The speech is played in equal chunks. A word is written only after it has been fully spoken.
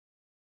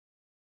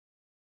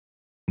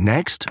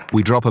Next,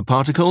 we drop a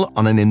particle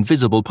on an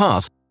invisible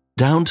path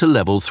down to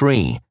level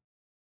 3.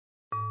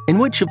 In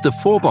which of the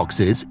 4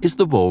 boxes is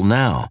the ball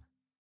now?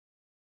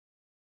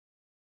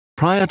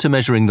 Prior to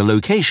measuring the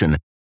location,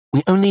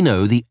 we only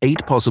know the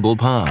 8 possible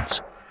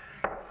paths.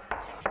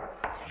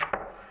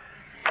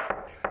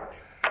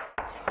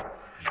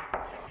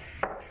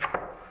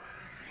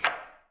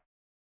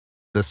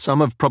 The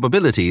sum of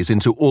probabilities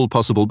into all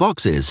possible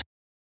boxes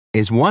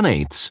is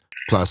 1/8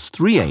 plus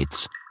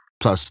 3/8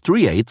 plus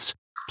 3/8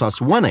 plus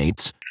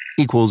 1/8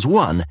 equals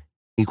 1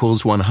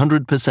 equals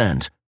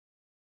 100%.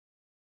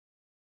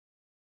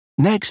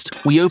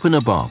 Next, we open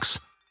a box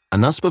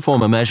and thus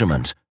perform a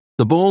measurement.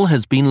 The ball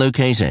has been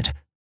located.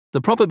 The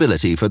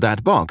probability for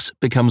that box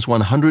becomes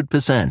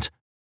 100%.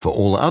 For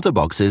all other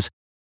boxes,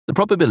 the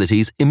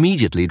probabilities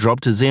immediately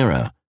drop to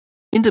 0,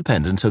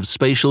 independent of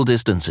spatial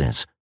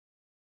distances.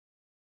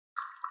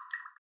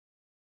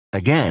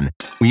 Again,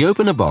 we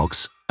open a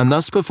box and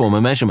thus perform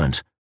a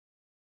measurement.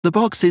 The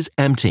box is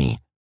empty.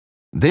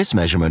 This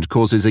measurement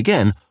causes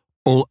again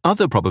all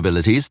other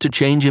probabilities to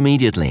change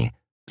immediately,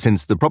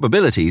 since the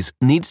probabilities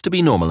needs to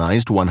be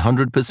normalized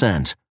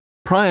 100%.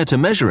 Prior to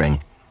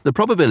measuring, the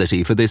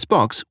probability for this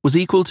box was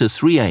equal to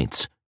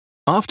 3/8.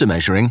 After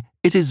measuring,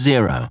 it is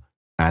 0,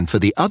 and for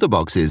the other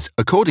boxes,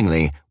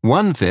 accordingly,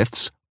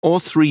 1/5 or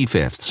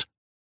 3/5.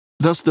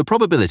 Thus, the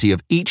probability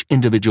of each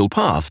individual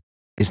path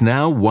is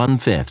now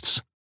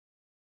 1/5.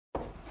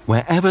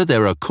 Wherever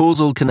there are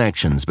causal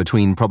connections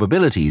between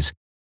probabilities,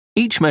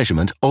 each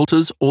measurement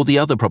alters all the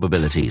other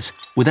probabilities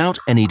without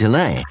any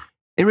delay,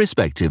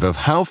 irrespective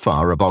of how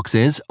far a box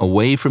is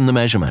away from the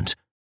measurement.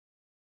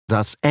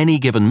 Thus, any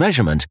given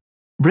measurement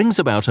brings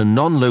about a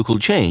non-local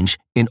change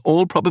in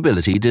all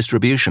probability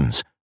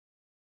distributions.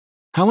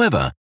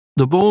 However,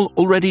 the ball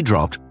already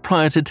dropped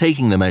prior to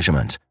taking the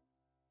measurement.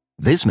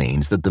 This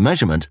means that the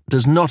measurement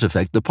does not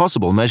affect the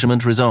possible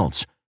measurement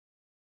results.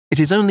 It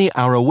is only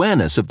our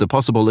awareness of the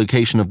possible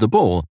location of the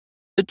ball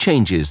that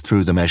changes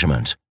through the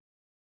measurement.